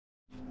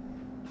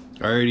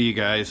Alrighty, you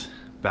guys,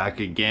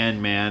 back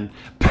again, man.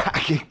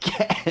 Back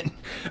again.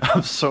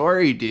 I'm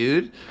sorry,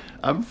 dude.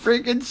 I'm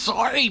freaking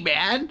sorry,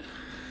 man.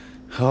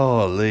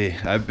 Holy,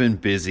 I've been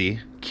busy.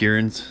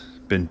 Kieran's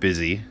been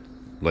busy,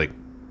 like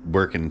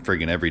working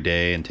friggin' every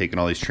day and taking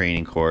all these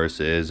training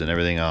courses and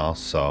everything else.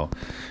 So,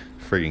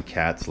 friggin'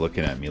 cat's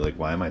looking at me like,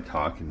 why am I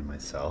talking to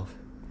myself?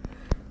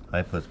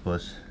 Hi, puss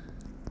puss.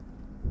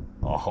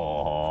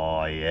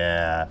 Oh,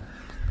 yeah.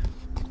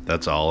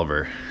 That's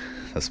Oliver.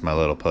 That's my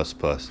little puss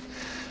puss.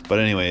 But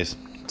anyways,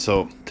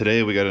 so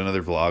today we got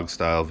another vlog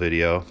style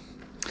video.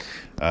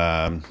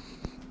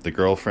 The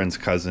girlfriend's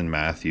cousin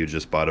Mathew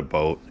just bought a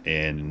boat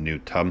in New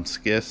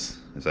Tumskis.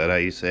 Is that how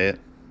you say it?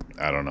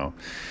 I don't know.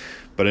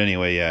 But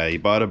anyway, yeah, he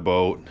bought a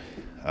boat.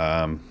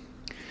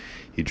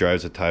 He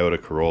drives a Toyota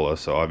Corolla,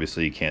 so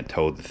obviously you can't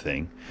tow the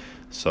thing.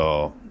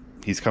 So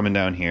he's coming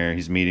down here.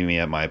 He's meeting me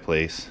at my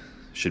place.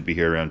 Should be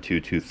here around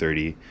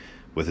 2:30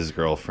 with his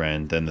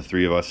girlfriend. Then the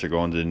three of us are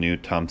going to New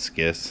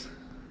Tumskis.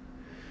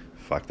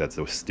 Fuck, that's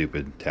a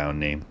stupid town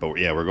name. But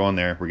yeah, we're going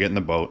there. We're getting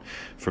the boat.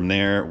 From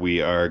there,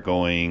 we are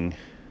going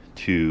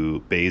to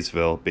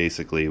Baysville,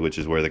 basically, which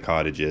is where the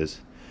cottage is,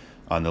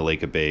 on the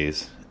Lake of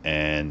Bays,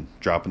 and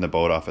dropping the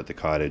boat off at the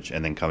cottage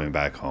and then coming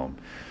back home.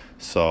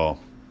 So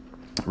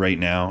right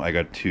now, I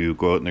got to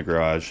go out in the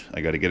garage.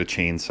 I got to get a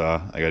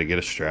chainsaw. I got to get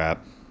a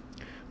strap.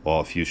 Well,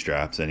 a few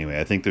straps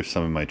anyway. I think there's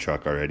some in my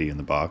truck already in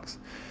the box.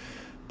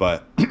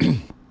 But I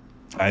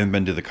haven't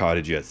been to the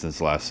cottage yet since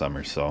last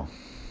summer, so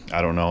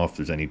I don't know if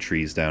there's any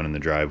trees down in the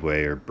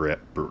driveway or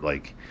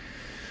like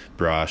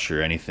brush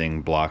or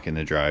anything blocking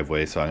the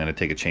driveway. So I'm going to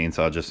take a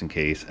chainsaw just in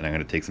case, and I'm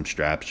going to take some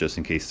straps just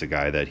in case the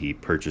guy that he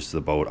purchased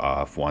the boat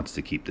off wants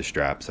to keep the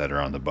straps that are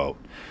on the boat.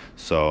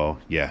 So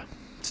yeah,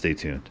 stay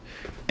tuned.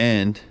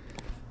 And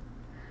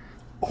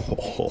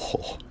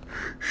oh,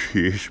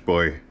 sheesh,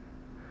 boy.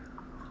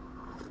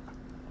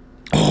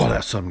 Oh,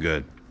 that's something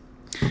good.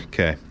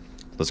 Okay,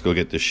 let's go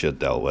get this shit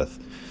dealt with.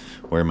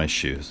 Where are my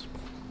shoes?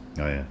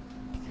 Oh yeah.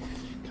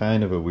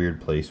 Kind of a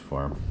weird place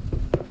for him.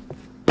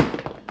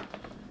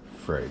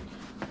 Frig.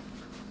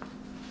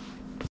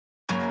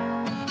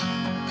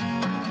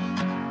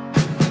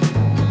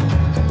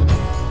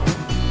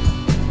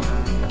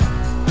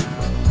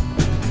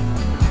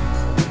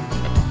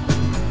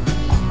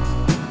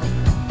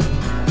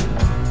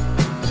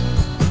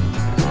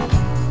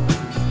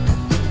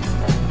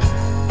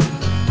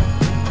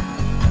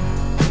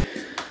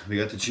 We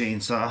got the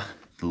chainsaw,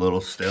 the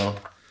little still.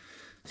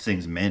 This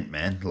thing's mint,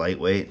 man.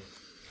 Lightweight.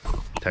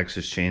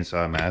 Texas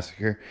Chainsaw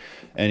Massacre.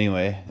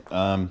 Anyway,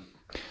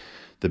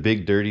 the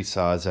big dirty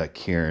saw is at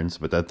Kieran's,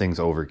 but that thing's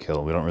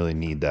overkill. We don't really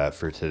need that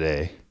for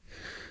today.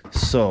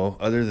 So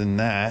other than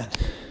that,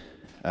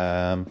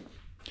 I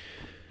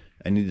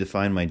need to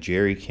find my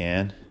jerry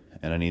can,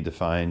 and I need to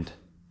find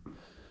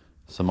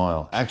some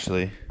oil.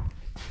 Actually,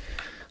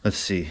 let's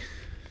see,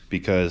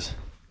 because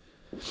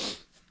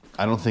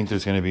I don't think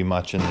there's going to be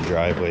much in the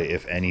driveway,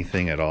 if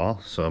anything at all.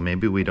 So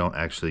maybe we don't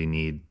actually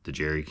need the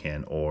jerry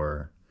can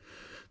or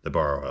the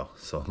bar oil.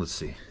 So let's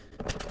see.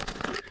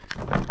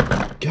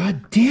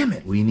 God damn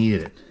it, we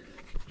needed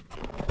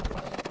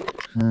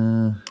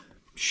it.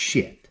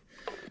 Shit.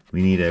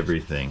 We need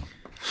everything.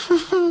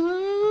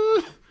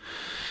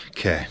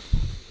 Okay.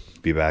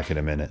 Be back in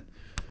a minute.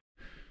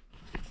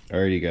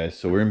 Alrighty guys,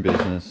 so we're in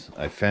business.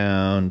 I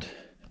found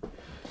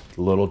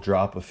the little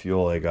drop of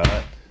fuel I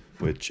got,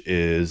 which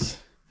is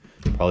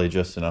probably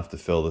just enough to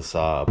fill the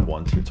saw up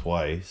once or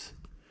twice.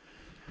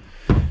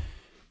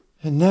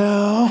 And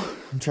now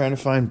I'm trying to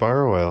find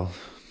bar oil.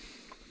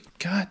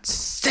 God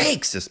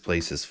sakes, this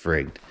place is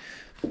frigged.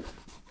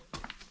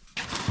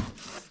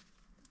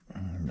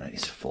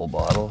 Nice full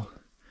bottle.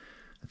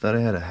 I thought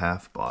I had a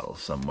half bottle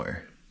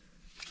somewhere.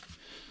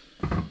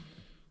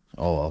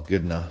 Oh well,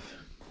 good enough.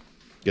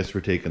 Guess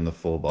we're taking the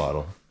full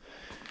bottle.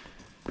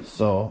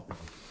 So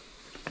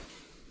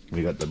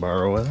we got the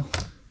bar oil.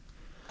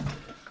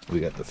 We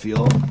got the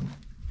fuel.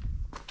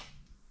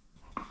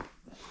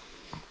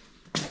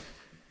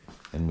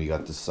 And we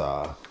got the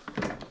saw.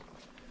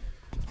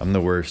 I'm the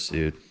worst,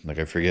 dude. Like,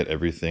 I forget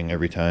everything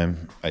every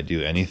time I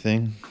do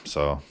anything.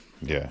 So,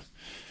 yeah.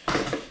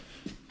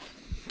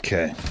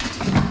 Okay.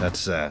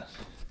 That's that.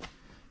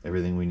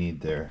 Everything we need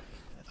there.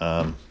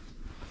 Now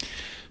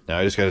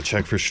I just got to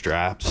check for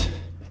straps.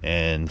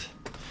 And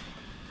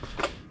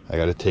I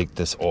got to take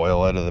this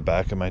oil out of the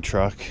back of my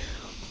truck.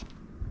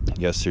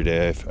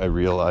 Yesterday, I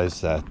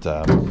realized that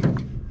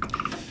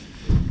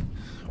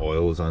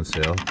oil was on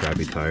sale.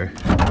 Crappy tire.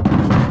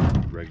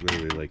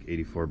 Regularly like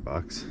 84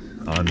 bucks,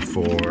 on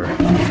for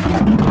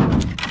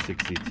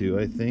 62,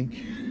 I think.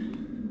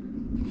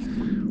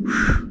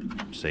 Whew.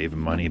 Saving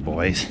money,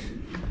 boys.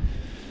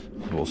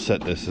 We'll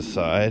set this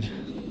aside.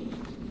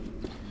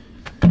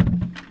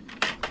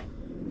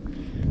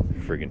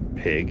 Friggin'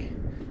 pig.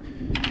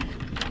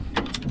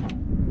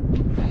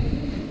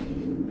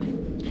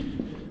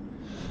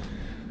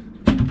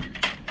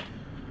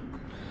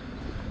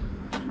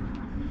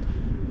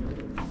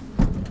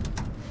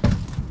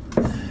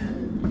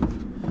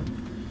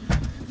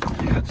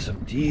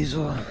 Some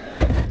diesel.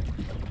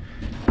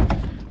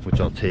 which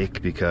I'll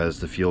take because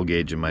the fuel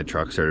gauge in my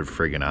truck started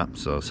frigging up.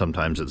 So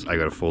sometimes I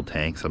got a full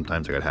tank,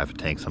 sometimes I got half a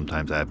tank,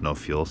 sometimes I have no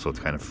fuel, so it's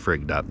kind of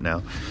frigged up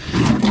now.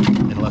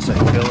 Unless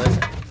I fill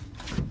it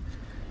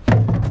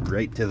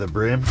right to the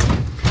brim,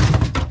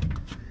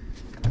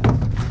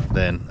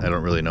 then I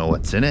don't really know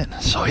what's in it.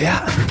 So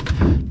yeah,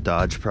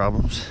 Dodge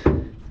problems.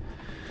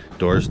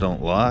 Doors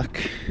don't lock.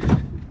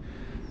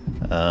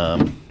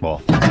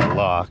 Well, they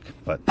lock,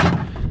 but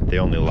they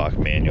only lock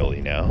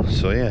manually now.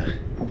 So yeah,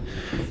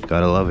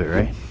 gotta love it,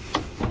 right?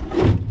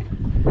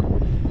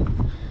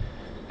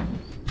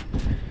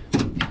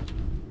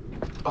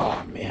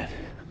 Oh man,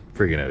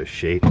 friggin' out of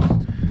shape.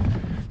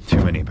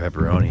 Too many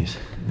pepperonis.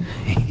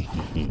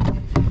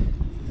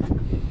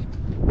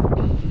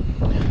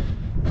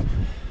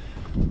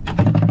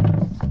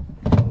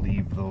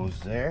 Leave those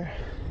there.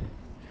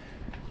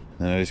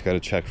 Then I just gotta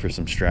check for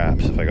some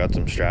straps. If I got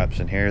some straps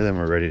in here, then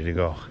we're ready to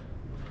go.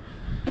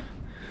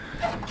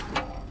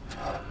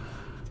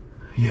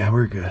 Yeah,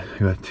 we're good. We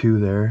got 2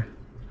 there.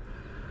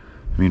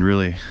 I mean,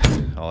 really,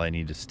 all I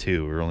need is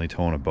 2. We're only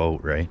towing a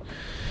boat, right?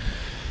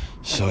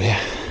 So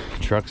yeah,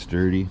 truck's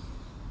dirty.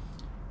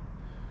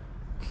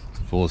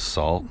 Full of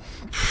salt.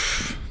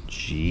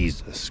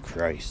 Jesus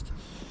Christ.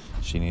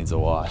 She needs a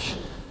wash.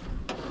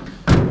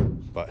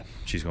 But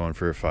she's going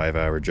for a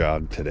 5-hour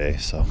jog today,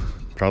 so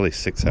probably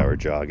 6-hour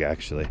jog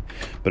actually.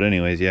 But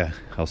anyways, yeah,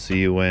 I'll see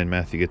you when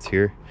Matthew gets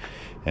here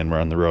and we're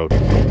on the road.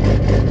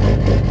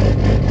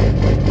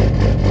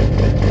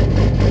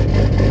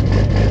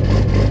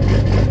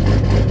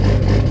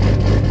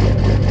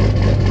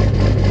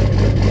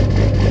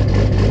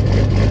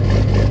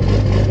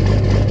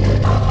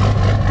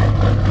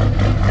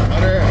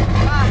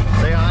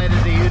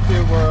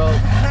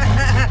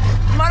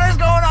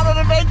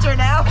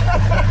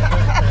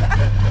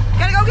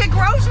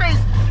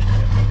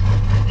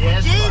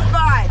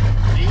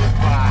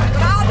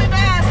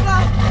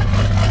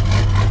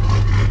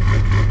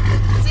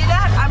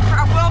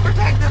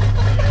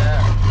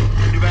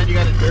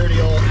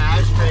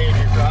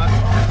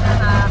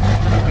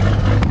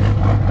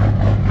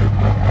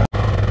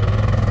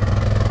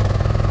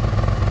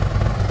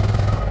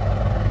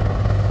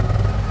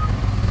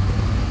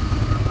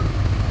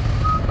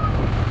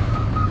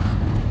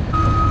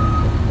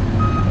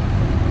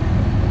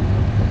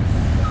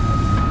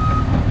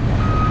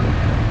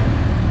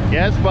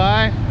 Yes,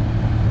 bye.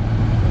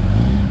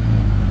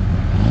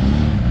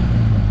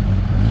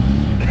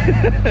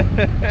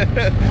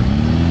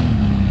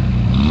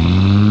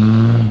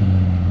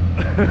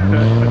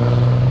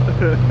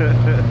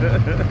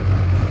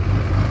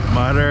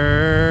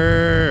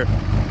 Mother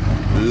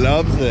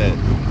loves it.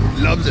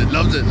 Loves it,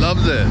 loves it,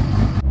 loves it.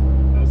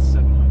 That's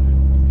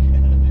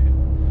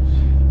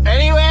 700.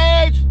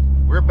 Anyways,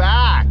 we're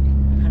back.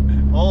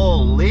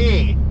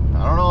 Holy.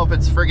 I don't know if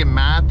it's friggin'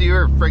 Matthew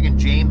or friggin'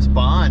 James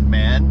Bond,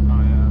 man.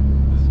 Oh yeah.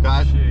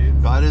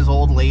 Got his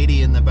old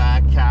lady in the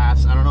back,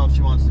 Cass. I don't know if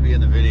she wants to be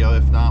in the video.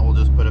 If not, we'll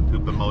just put a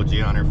poop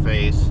emoji on her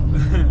face.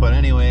 But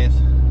anyways,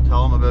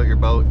 tell them about your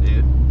boat,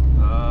 dude.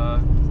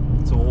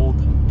 It's old.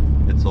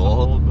 It's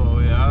old? Old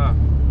boat, yeah.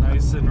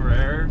 Nice and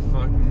rare.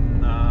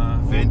 Fucking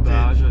vintage.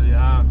 Baja,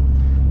 yeah.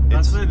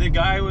 That's why the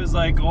guy was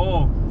like,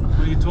 oh,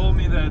 when you told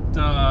me that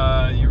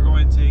you were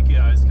going to take it,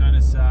 I was kind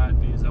of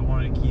sad because I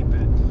wanted to keep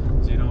it.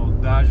 So, you know,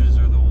 Bajas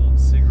are the old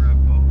cigarette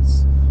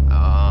boats.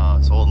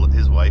 It's old.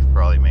 His wife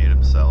probably made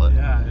him sell it.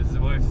 Yeah, his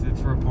wife did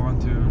for a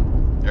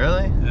pontoon.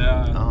 Really?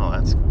 Yeah. Oh,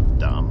 that's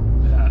dumb.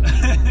 Yeah.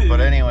 But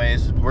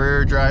anyways,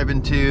 we're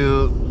driving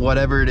to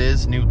whatever it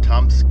is, New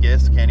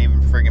Tumskis, can't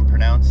even friggin'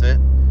 pronounce it.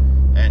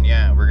 And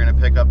yeah, we're gonna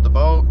pick up the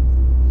boat.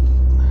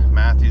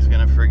 Matthew's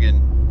gonna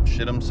friggin'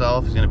 shit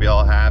himself. He's gonna be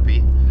all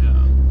happy.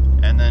 Yeah.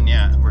 And then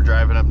yeah, we're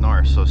driving up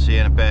north, so see you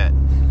in a bit.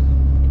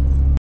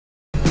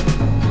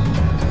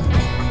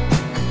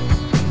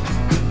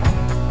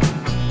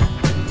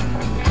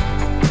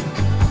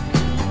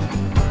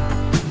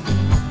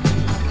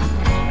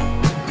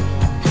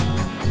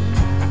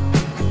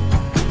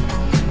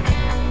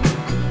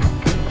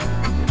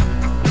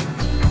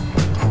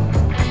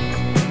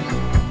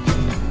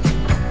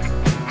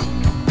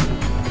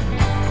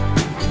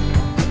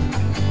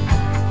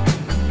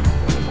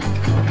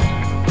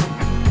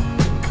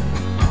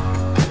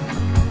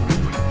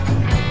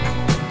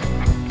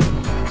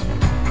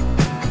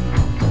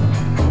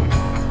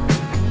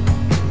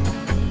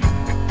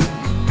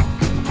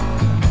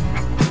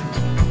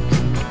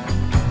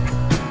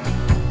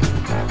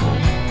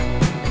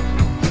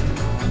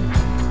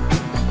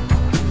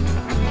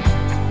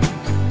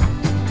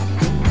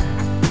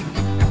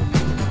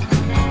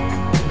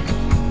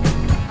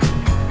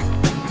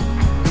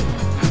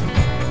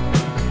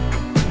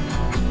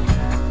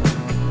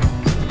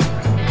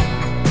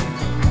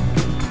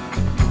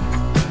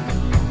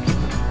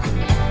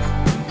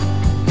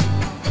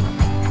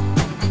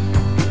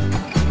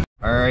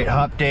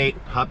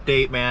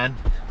 Update, man.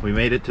 We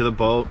made it to the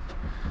boat.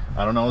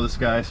 I don't know this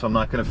guy, so I'm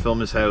not gonna film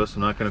his house.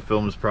 I'm not gonna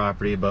film his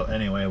property, but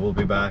anyway, we'll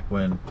be back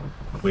when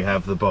we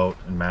have the boat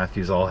and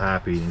Matthew's all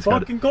happy. He's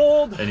fucking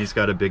cold. And he's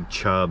got a big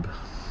chub.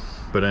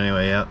 But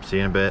anyway, yep, see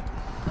you in a bit.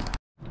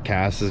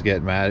 Cass is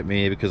getting mad at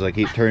me because I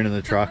keep turning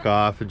the truck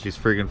off and she's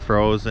friggin'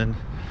 frozen.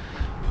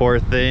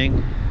 Poor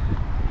thing.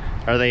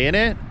 Are they in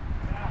it?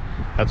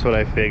 That's what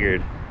I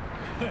figured.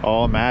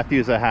 Oh,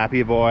 Matthew's a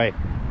happy boy.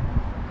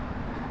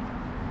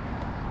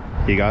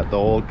 He got the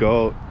old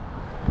goat.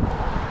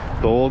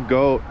 The old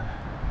goat.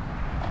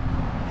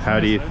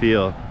 How do you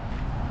feel?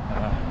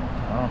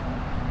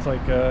 It's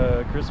like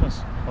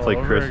Christmas. It's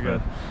like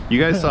Christmas. You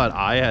guys thought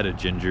I had a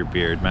ginger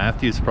beard.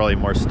 Matthew's probably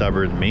more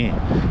stubborn than me.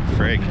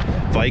 Frig.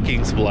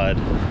 Vikings blood.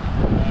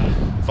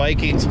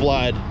 Vikings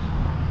blood.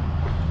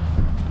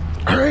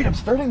 All right, I'm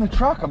starting the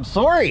truck. I'm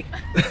sorry.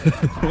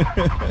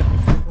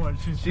 What,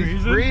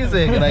 she's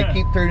freezing and I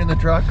keep turning the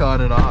truck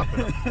on and off.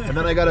 And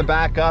then I got to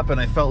back up and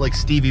I felt like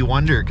Stevie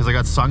Wonder because I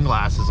got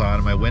sunglasses on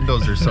and my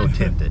windows are so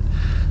tinted.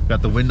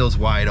 Got the windows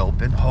wide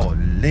open.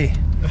 Holy.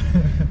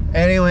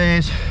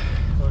 Anyways,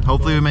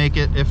 hopefully we make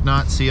it. If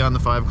not, see you on the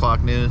 5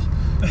 o'clock news.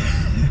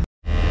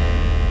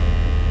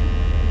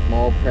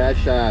 More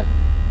pressure.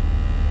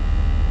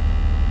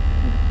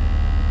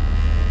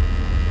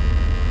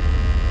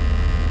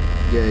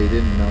 Yeah, you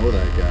didn't know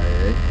that guy,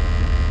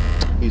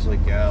 eh? He's like,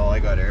 yeah, well, I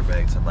got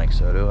airbags. I'm like,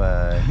 so do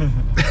I.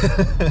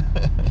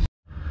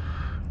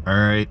 All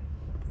right,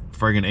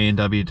 friggin'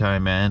 A&W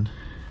time, man.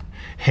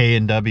 Hey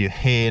and W,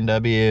 hey and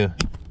W.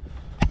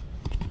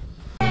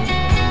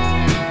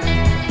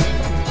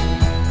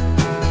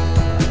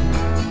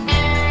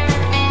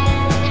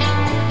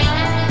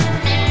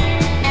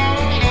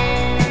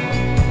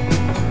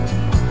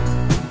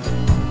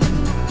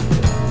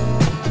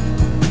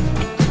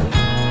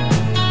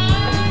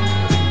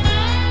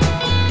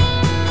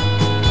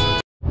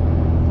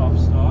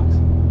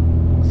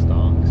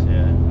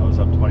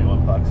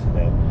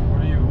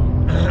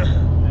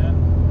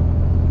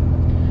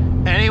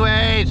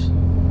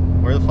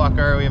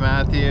 Are we,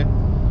 Matthew?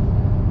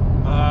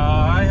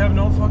 I have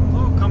no fucking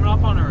clue. Coming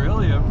up on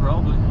Aurelia,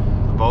 probably.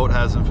 The boat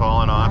hasn't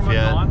fallen off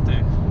yet.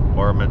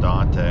 Or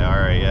Medante.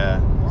 Alright,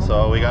 yeah.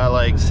 So we got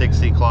like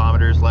 60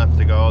 kilometers left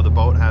to go. The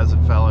boat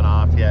hasn't fallen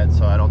off yet,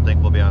 so I don't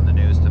think we'll be on the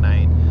news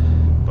tonight.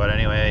 But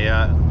anyway,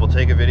 yeah, we'll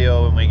take a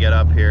video when we get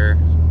up here.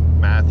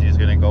 Matthew's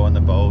gonna go in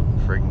the boat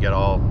and freaking get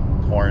all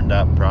horned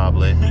up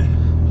probably.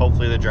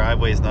 Hopefully the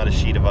driveway's not a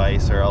sheet of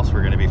ice or else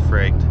we're gonna be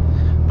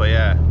frigged. But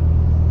yeah,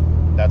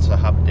 that's the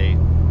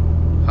update.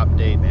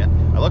 Update, man.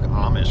 I look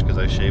Amish because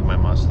I shaved my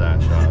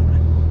mustache off.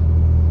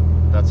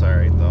 That's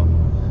alright though.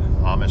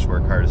 Amish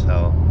work hard as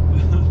hell.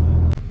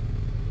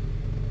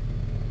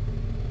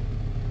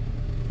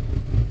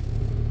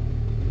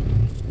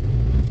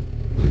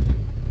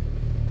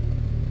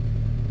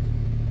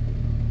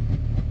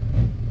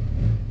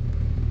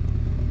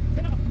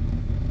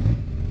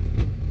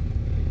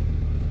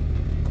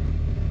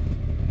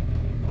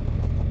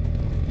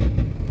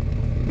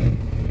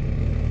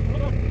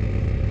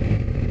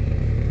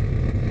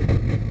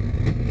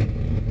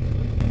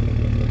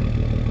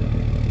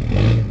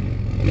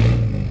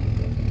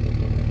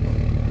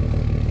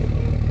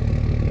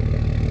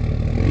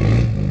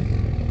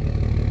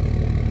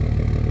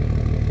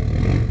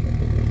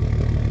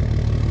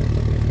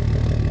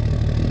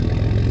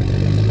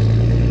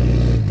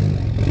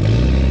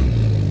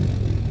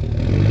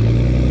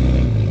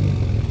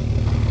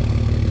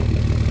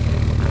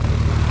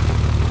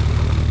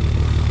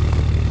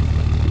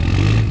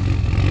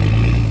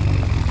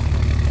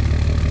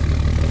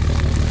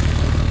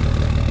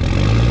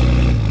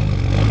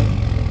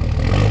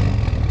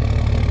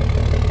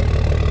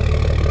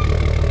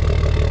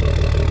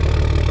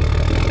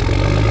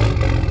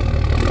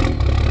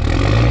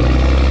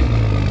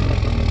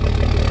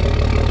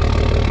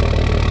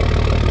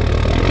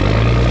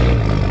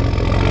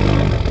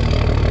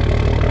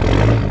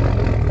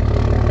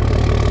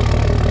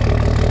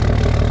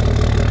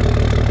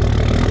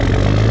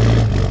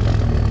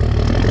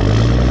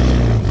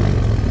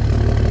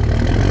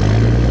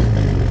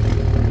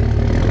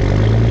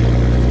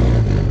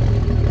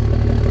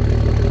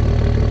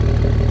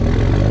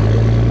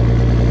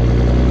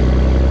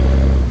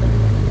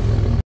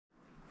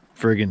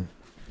 Friggin'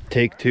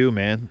 take 2,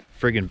 man.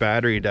 Friggin'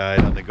 battery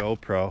died on the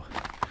GoPro.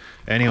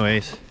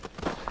 Anyways,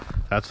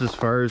 that's as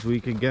far as we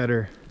could get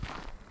her.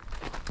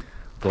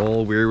 The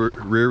old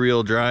rear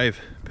wheel drive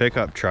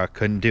pickup truck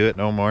couldn't do it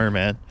no more,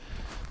 man.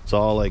 It's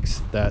all like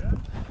that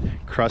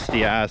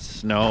crusty ass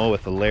snow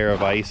with a layer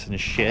of ice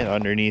and shit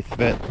underneath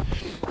of it.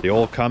 The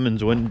old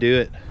Cummins wouldn't do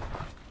it.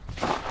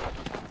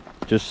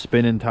 Just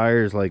spinning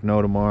tires like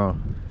no tomorrow.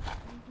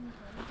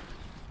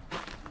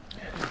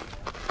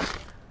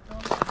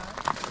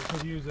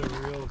 Use a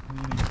real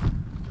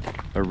cleaning.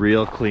 A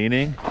real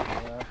cleaning?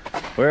 Yeah.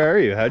 Where are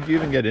you? How'd you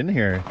even get in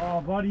here?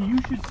 Oh, buddy, you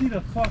should see the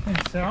fucking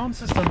sound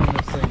system in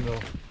this thing, though.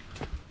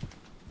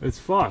 It's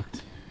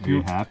fucked. Are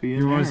you happy?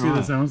 You want to see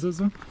the sound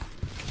system?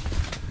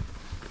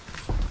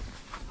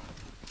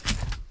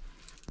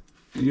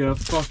 You got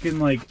fucking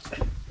like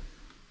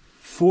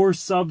 4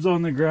 subs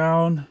on the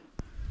ground.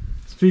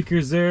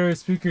 Speakers there,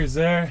 speakers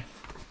there.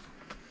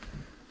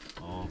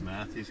 Oh,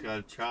 Matthew's got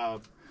a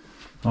job.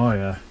 Oh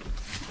yeah.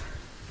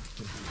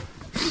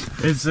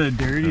 It's a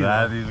dirty.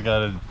 Matthew's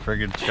got a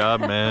friggin'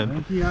 job, I man.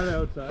 think he had it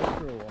outside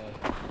for a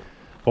while.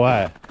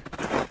 What?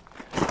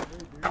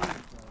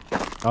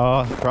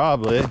 Oh,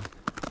 probably.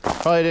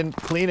 Probably didn't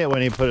clean it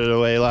when he put it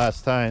away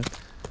last time.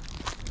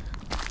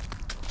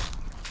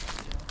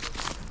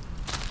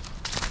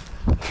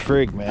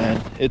 Frig,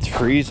 man, it's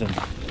freezing.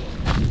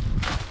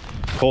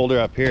 Colder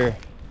up here.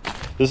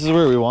 This is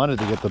where we wanted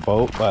to get the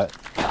boat, but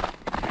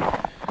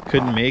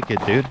couldn't make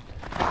it, dude.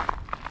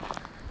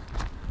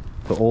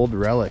 The old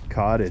relic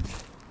cottage.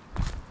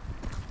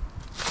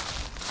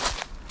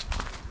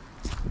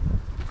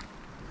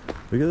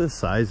 Look at the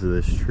size of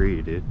this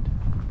tree, dude.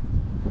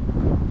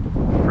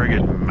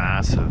 Friggin'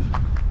 massive.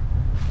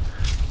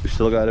 We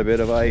still got a bit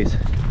of ice.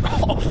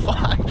 Oh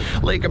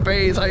fuck! Lake of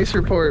Bays ice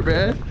report,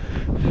 man.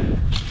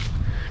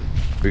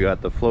 We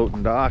got the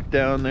floating dock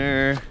down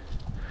there.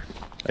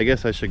 I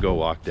guess I should go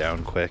walk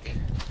down quick.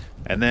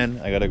 And then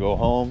I gotta go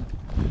home.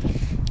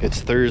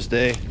 It's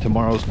Thursday.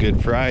 Tomorrow's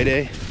Good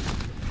Friday.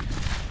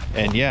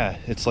 And yeah,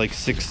 it's like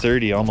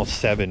 6:30, almost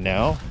 7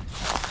 now.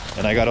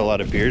 And I got a lot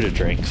of beer to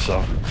drink,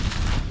 so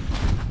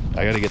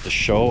I gotta get the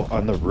show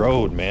on the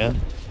road, man.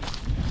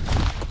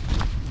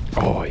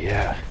 Oh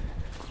yeah.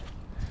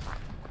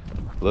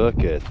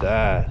 Look at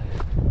that.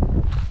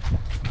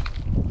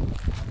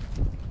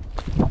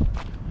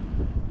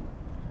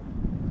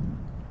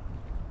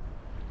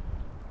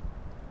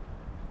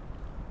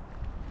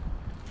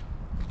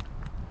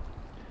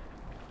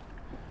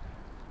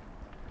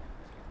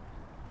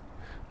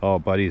 Oh,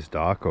 Buddy's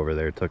dock over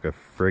there took a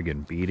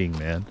friggin' beating,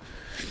 man.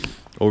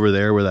 Over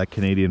there where that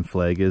Canadian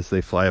flag is, they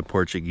fly a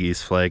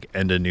Portuguese flag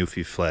and a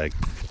Newfie flag.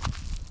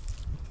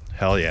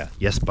 Hell yeah.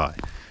 Yes, bye.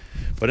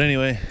 But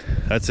anyway,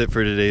 that's it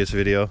for today's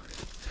video.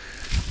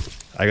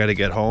 I gotta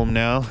get home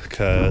now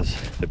because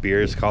the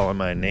beer is calling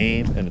my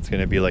name and it's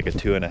gonna be like a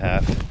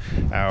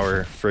 2.5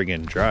 hour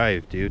friggin'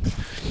 drive, dude.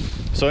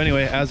 So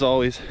anyway, as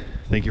always,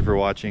 thank you for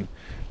watching.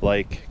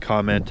 Like,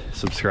 comment,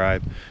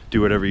 subscribe, do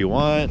whatever you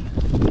want.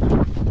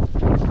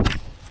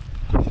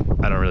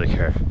 I don't really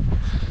care.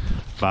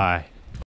 Bye.